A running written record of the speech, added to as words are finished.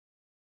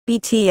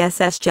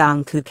BTS's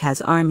Jungkook has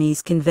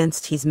armies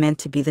convinced he's meant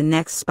to be the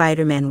next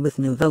Spider-Man with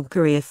new Vogue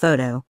Korea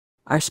photo.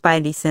 Our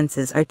spidey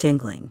senses are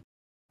tingling.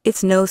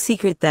 It's no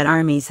secret that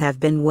armies have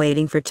been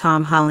waiting for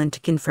Tom Holland to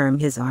confirm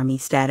his army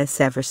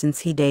status ever since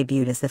he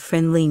debuted as the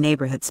friendly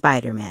neighborhood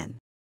Spider-Man.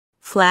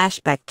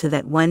 Flashback to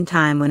that one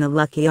time when a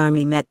lucky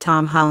army met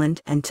Tom Holland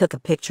and took a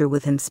picture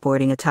with him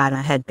sporting a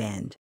Tata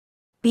headband.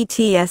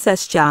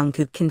 BTS's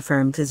Jungkook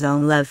confirmed his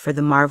own love for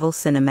the Marvel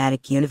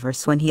Cinematic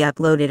Universe when he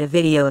uploaded a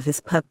video of his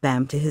pup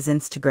Bam to his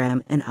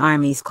Instagram, and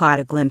armies caught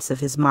a glimpse of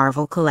his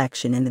Marvel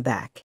collection in the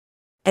back.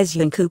 As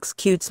Jungkook's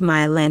cute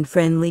smile and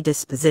friendly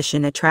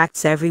disposition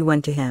attracts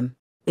everyone to him,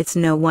 it's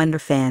no wonder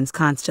fans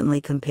constantly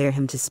compare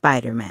him to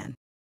Spider-Man.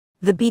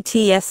 The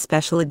BTS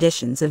special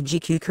editions of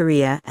GQ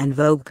Korea and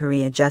Vogue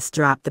Korea just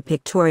dropped the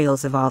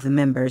pictorials of all the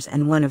members,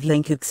 and one of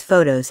Jungkook's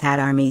photos had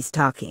armies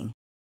talking.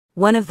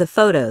 One of the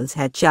photos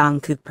had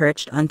Jungkook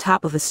perched on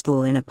top of a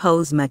stool in a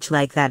pose much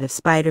like that of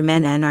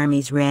Spider-Man, and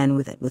armies ran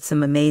with it with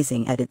some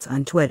amazing edits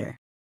on Twitter.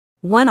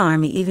 One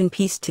army even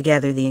pieced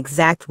together the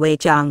exact way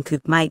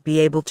Jungkook might be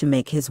able to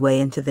make his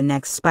way into the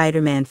next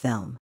Spider-Man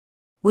film.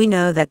 We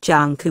know that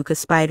Jungkook as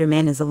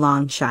Spider-Man is a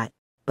long shot,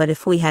 but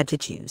if we had to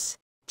choose,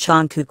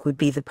 Jungkook would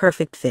be the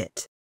perfect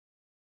fit.